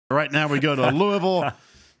Right now we go to Louisville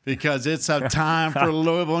because it's a time for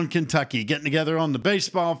Louisville and Kentucky getting together on the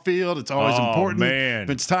baseball field. It's always important. Man.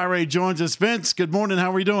 Vince Tyra joins us. Vince, good morning.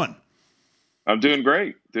 How are we doing? I'm doing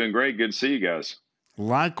great. Doing great. Good to see you guys.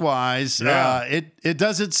 Likewise. Yeah. It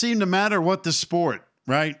doesn't seem to matter what the sport,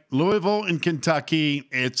 right? Louisville and Kentucky,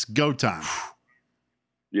 it's go time.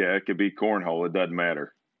 Yeah, it could be cornhole. It doesn't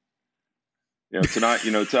matter. Tonight,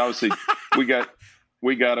 it's obviously we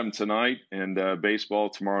got them tonight, and baseball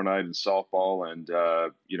tomorrow night, and softball, and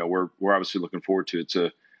we're obviously looking forward to it.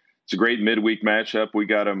 It's a great midweek matchup. We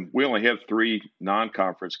got them. We only have 3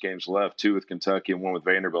 non-conference games left: 2 with Kentucky and 1 with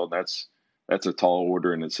Vanderbilt. That's a tall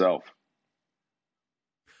order in itself.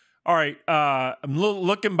 All right, I'm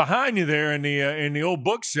looking behind you there in the old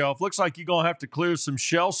bookshelf. Looks like you're gonna have to clear some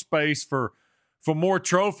shelf space for more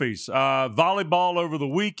trophies. Volleyball over the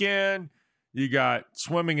weekend. You got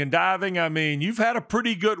swimming and diving. I mean, you've had a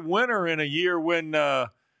pretty good winter in a year when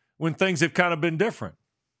things have kind of been different.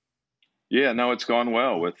 Yeah, no, it's gone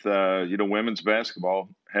well with women's basketball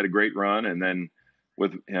had a great run, and then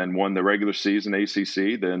won the regular season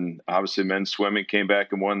ACC. Then obviously men's swimming came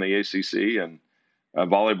back and won the ACC, and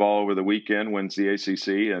volleyball over the weekend wins the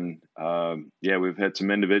ACC. And we've had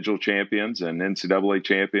some individual champions and NCAA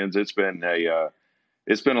champions. It's been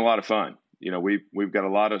a lot of fun. We've got a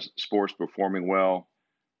lot of sports performing well.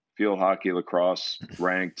 Field hockey, lacrosse,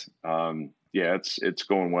 ranked. It's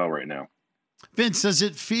going well right now. Vince, does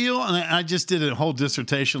it feel, and I just did a whole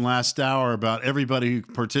dissertation last hour about everybody who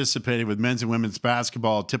participated with men's and women's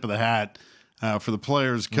basketball, tip of the hat for the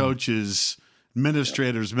players, coaches,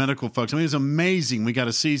 administrators, medical folks. I mean, it was amazing. We got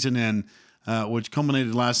a season in, which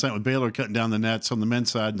culminated last night with Baylor cutting down the nets on the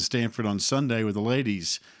men's side and Stanford on Sunday with the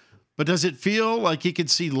ladies. But does it feel like you could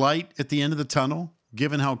see light at the end of the tunnel,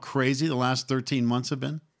 given how crazy the last 13 months have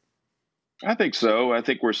been? I think so. I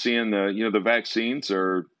think we're seeing the vaccines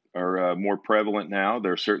are more prevalent now.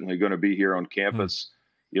 They're certainly going to be here on campus.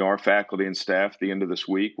 Our faculty and staff at the end of this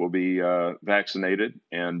week will be vaccinated,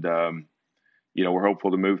 and we're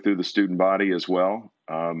hopeful to move through the student body as well.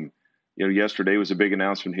 Yesterday was a big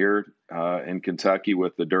announcement here in Kentucky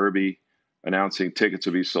with the Derby announcing tickets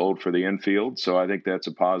will be sold for the infield. So I think that's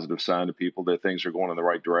a positive sign to people that things are going in the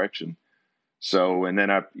right direction. So, and then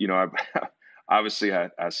I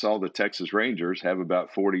saw the Texas Rangers have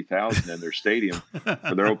about 40,000 in their stadium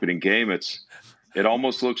for their opening game. It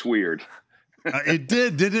almost looks weird. It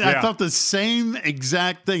did, didn't it? Yeah. I thought the same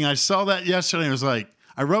exact thing. I saw that yesterday. I was like,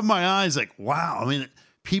 I rubbed my eyes like, wow. I mean,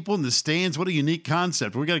 people in the stands, what a unique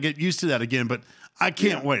concept. We got to get used to that again, but I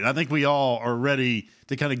can't wait. I think we all are ready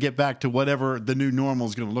to kind of get back to whatever the new normal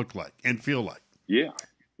is going to look like and feel like. Yeah.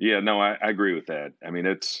 Yeah, no, I agree with that. I mean,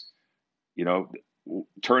 it's,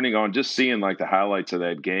 turning on, just seeing like the highlights of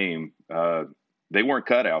that game, they weren't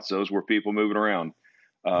cutouts. Those were people moving around.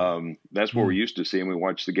 That's what we're used to seeing. We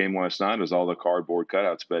watched the game last night. It was all the cardboard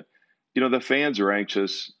cutouts. But, the fans are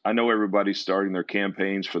anxious. I know everybody's starting their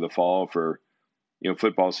campaigns for the fall for,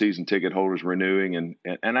 football season ticket holders renewing.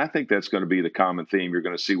 And I think that's going to be the common theme you're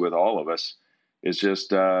going to see with all of us is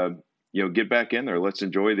just, get back in there. Let's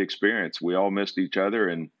enjoy the experience. We all missed each other,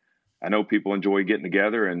 and I know people enjoy getting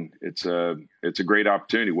together, and it's a great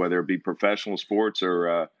opportunity, whether it be professional sports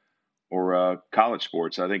or college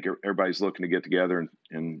sports. I think everybody's looking to get together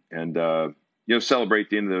and celebrate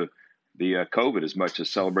the end of the COVID as much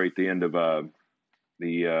as celebrate the end of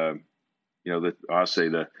the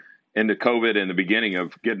end of COVID and the beginning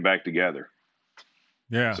of getting back together.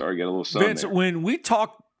 Yeah. Sorry, I got a little sun Vince, there. when we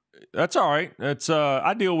talk, that's all right. That's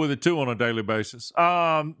I deal with it too on a daily basis.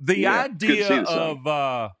 The idea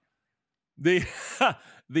of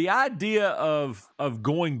the idea of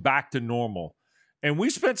going back to normal, and we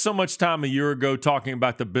spent so much time a year ago talking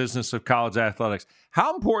about the business of college athletics.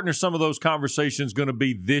 How important are some of those conversations going to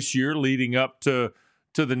be this year, leading up to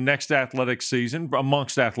the next athletic season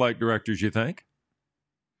amongst athletic directors? You think?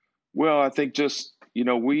 Well, I think just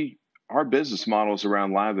our business model is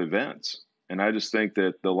around live events, and I just think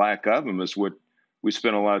that the lack of them is what we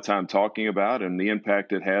spent a lot of time talking about, and the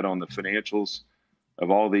impact it had on the financials of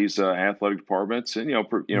all these athletic departments and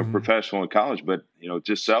professional and college, but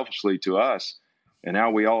just selfishly to us, and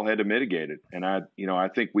how we all had to mitigate it. And I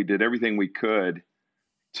think we did everything we could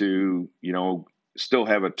to still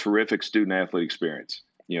have a terrific student athlete experience.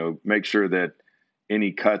 Make sure that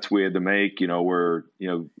any cuts we had to make were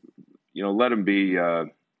let them be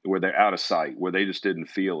where they're out of sight, where they just didn't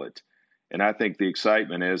feel it. And I think the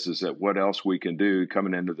excitement is that what else we can do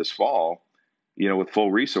coming into this fall, with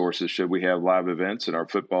full resources, should we have live events and our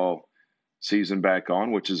football season back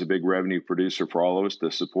on, which is a big revenue producer for all of us to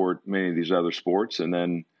support many of these other sports. And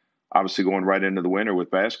then obviously going right into the winter with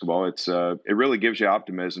basketball, it really gives you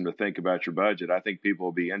optimism to think about your budget. I think people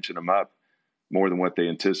will be inching them up more than what they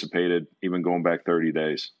anticipated, even going back 30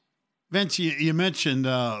 days. Vince, you mentioned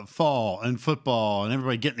fall and football and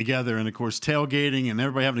everybody getting together and, of course, tailgating and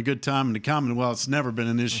everybody having a good time in the Commonwealth's never been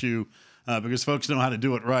an issue because folks know how to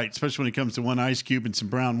do it right, especially when it comes to one ice cube and some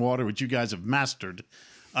brown water, which you guys have mastered.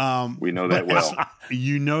 We know that well.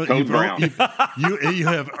 You know,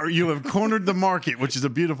 you have cornered the market, which is a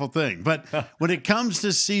beautiful thing. But when it comes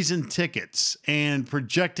to season tickets and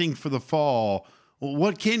projecting for the fall,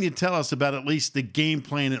 what can you tell us about at least the game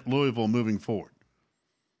plan at Louisville moving forward?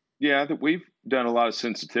 Yeah, I think we've done a lot of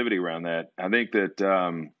sensitivity around that. I think that,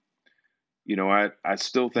 I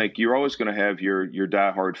still think you're always going to have your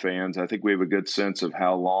diehard fans. I think we have a good sense of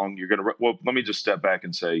how long you're going to – well, let me just step back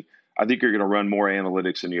and say I think you're going to run more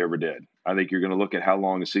analytics than you ever did. I think you're going to look at how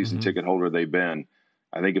long a season ticket holder they've been.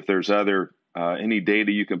 I think if there's any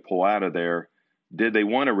data you can pull out of there, did they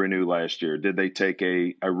want to renew last year? Did they take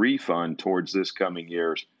a refund towards this coming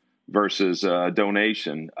year versus a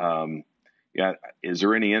donation? Is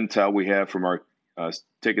there any intel we have from our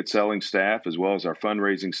ticket selling staff as well as our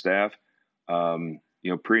fundraising staff?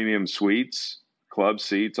 Premium suites, club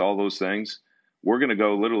seats, all those things. We're going to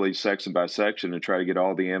go literally section by section and try to get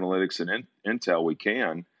all the analytics and intel we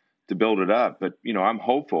can to build it up. But, I'm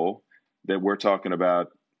hopeful that we're talking about,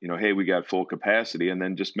 hey, we got full capacity. And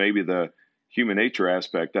then just maybe the human nature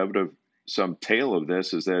aspect of it, of some tail of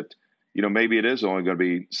this is that, maybe it is only going to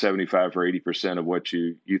be 75 or 80% of what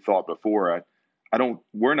you thought before.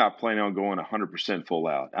 We're not planning on going 100% full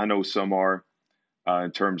out. I know some are in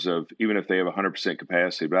terms of even if they have 100%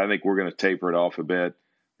 capacity, but I think we're going to taper it off a bit.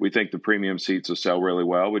 We think the premium seats will sell really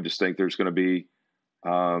well. We just think there's going to be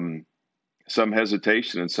some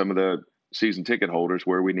hesitation in some of the season ticket holders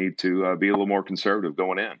where we need to be a little more conservative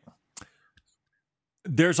going in.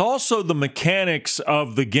 There's also the mechanics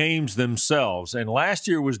of the games themselves. And last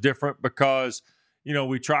year was different because,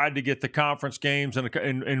 we tried to get the conference games and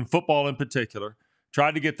in football in particular,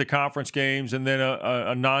 tried to get the conference games and then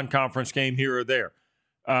a non-conference game here or there.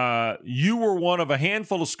 You were one of a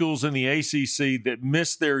handful of schools in the ACC that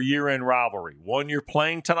missed their year-end rivalry. One you're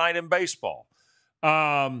playing tonight in baseball.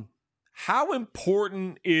 How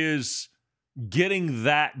important is getting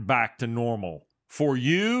that back to normal for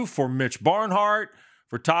you, for Mitch Barnhart,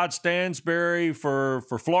 for Todd Stansberry, for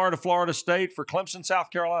Florida State, for Clemson,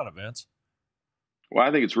 South Carolina, Vince? Well,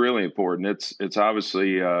 I think it's really important. It's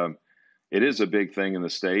obviously it is a big thing in the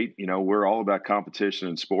state. We're all about competition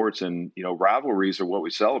in sports, and rivalries are what we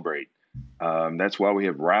celebrate. That's why we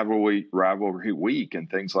have rivalry week and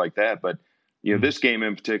things like that. But this game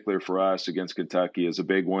in particular for us against Kentucky is a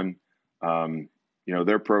big one.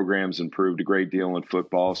 Their program's improved a great deal in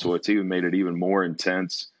football, so it's even made it even more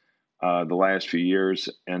intense the last few years.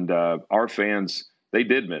 And our fans, they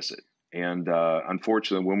did miss it. And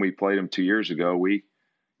unfortunately, when we played them 2 years ago, we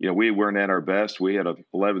weren't at our best. We had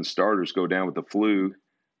 11 starters go down with the flu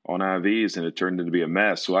on IVs, and it turned into be a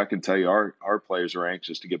mess. So I can tell you our players are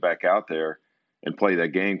anxious to get back out there and play that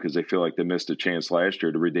game because they feel like they missed a chance last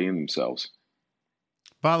year to redeem themselves.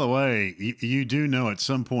 By the way, you do know at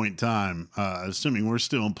some point in time, assuming we're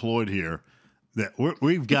still employed here, that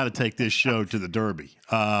we've got to take this show to the Derby.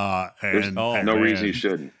 There's no reason you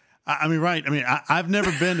shouldn't. Right. I've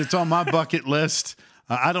never been. It's on my bucket list.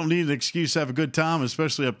 I don't need an excuse to have a good time,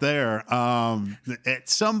 especially up there. At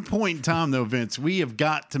some point in time, though, Vince, we have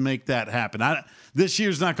got to make that happen. This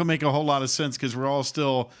year's not going to make a whole lot of sense because we're all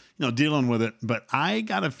still, dealing with it. But I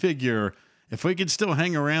got to figure if we could still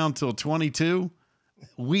hang around till 22,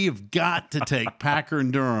 we have got to take Packer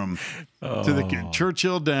and Durham to the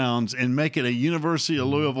Churchill Downs and make it a University of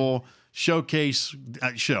Louisville showcase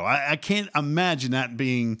show. I can't imagine that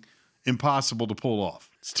being impossible to pull off.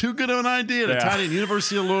 It's too good of an idea to tie in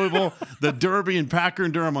University of Louisville, the Derby, and Packer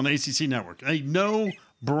and Durham on the ACC Network. A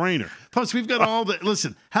no-brainer. Plus, we've got all the –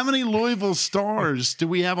 listen, how many Louisville stars do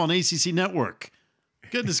we have on ACC Network?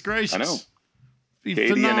 Goodness gracious. I know. Katie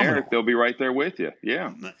phenomenal. And Eric, they'll be right there with you.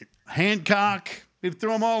 Yeah. Hancock. We've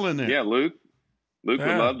thrown them all in there. Yeah, Luke. Luke would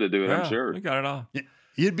love to do it, I'm sure. We got it all.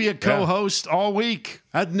 You'd be a co-host all week.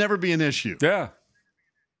 That'd never be an issue. Yeah.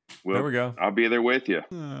 Well, there we go. I'll be there with you.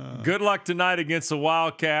 Good luck tonight against the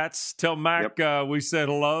Wildcats. Tell Mac we said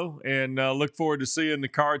hello, and look forward to seeing the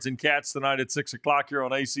Cards and Cats tonight at 6 o'clock here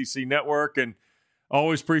on ACC Network. And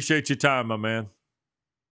always appreciate your time, my man.